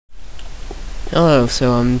Hello,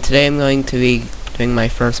 so today I'm going to be doing my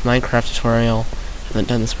first Minecraft tutorial. I haven't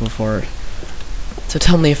done this before, so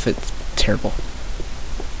tell me if it's terrible.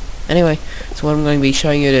 Anyway, so what I'm going to be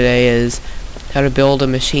showing you today is how to build a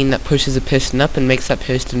machine that pushes a piston up and makes that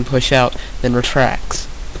piston push out, then retracts.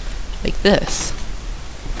 Like this.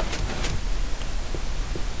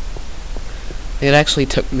 It actually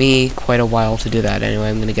took me quite a while to do that. Anyway,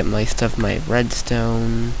 I'm going to get my stuff, my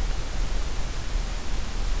redstone,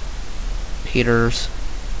 Peter's,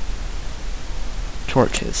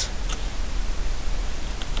 torches.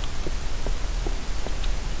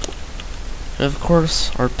 And of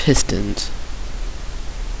course, our pistons.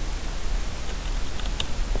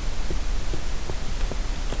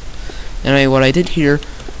 Anyway, what I did here,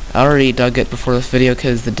 I already dug it before this video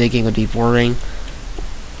because the digging would be boring.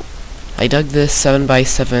 I dug this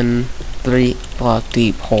 7x7 3-block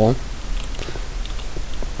deep hole.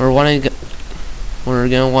 What we're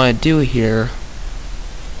gonna want to do here,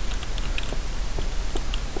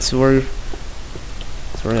 so we're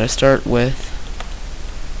gonna start with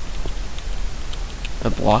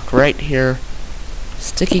a block right here,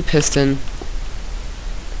 sticky piston,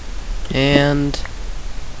 and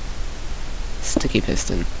sticky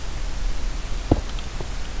piston.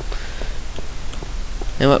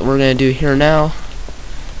 And what we're gonna do here now,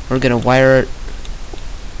 we're gonna wire it.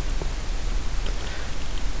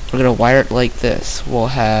 We're gonna wire it like this. We'll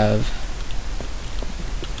have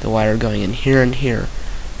the wire going in here and here.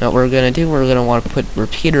 Now what we're gonna do, we're gonna want to put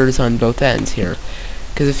repeaters on both ends here.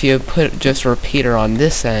 Because if you put just a repeater on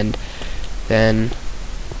this end, then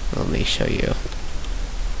let me show you.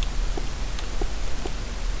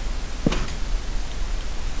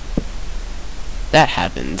 That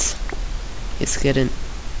happens. It's get an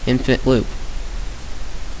infinite loop.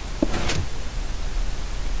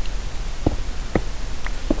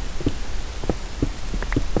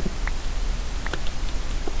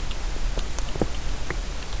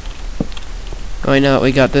 Alright, now that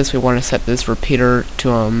we got this, we want to set this repeater to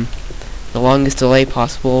the longest delay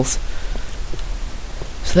possible. So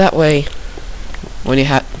that way, when you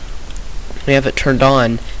have it turned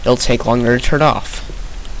on, it'll take longer to turn off.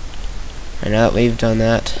 And now that we've done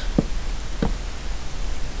that,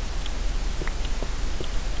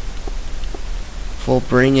 we'll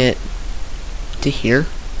bring it to here.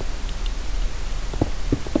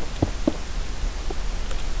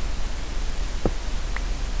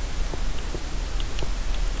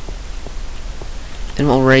 Then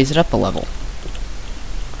we'll raise it up a level.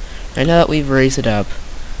 Right now that we've raised it up,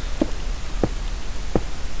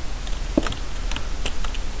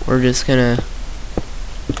 we're just gonna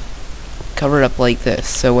cover it up like this,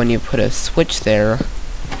 so when you put a switch there,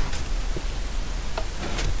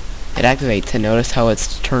 it activates, and notice how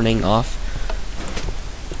it's turning off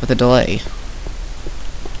with a delay.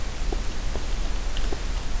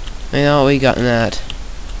 Right now we got that.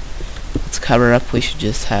 Let's cover it up. We should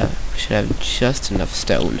have just enough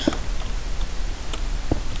stone.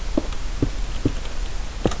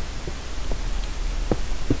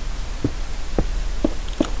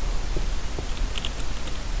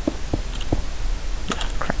 Ah,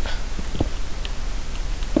 crap.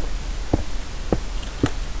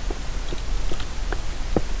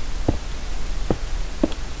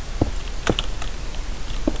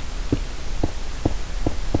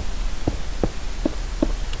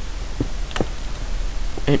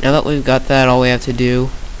 Now that we've got that, all we have to do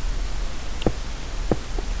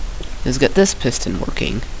is get this piston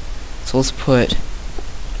working. So let's put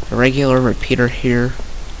a regular repeater here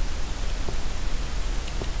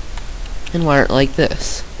and wire it like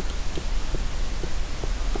this.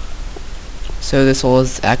 So this will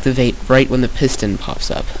activate right when the piston pops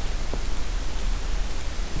up.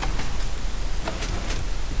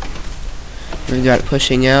 We've got it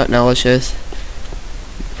pushing out. Now let's just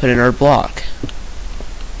put in our block.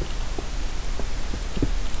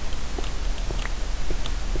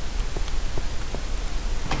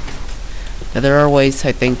 Now there are ways,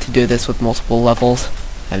 I think, to do this with multiple levels.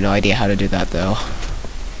 I have no idea how to do that though.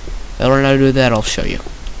 If I learn how to do that, I'll show you.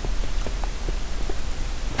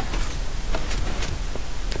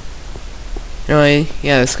 Anyway,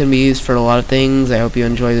 yeah, this can be used for a lot of things. I hope you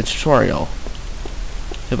enjoy the tutorial.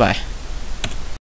 Goodbye.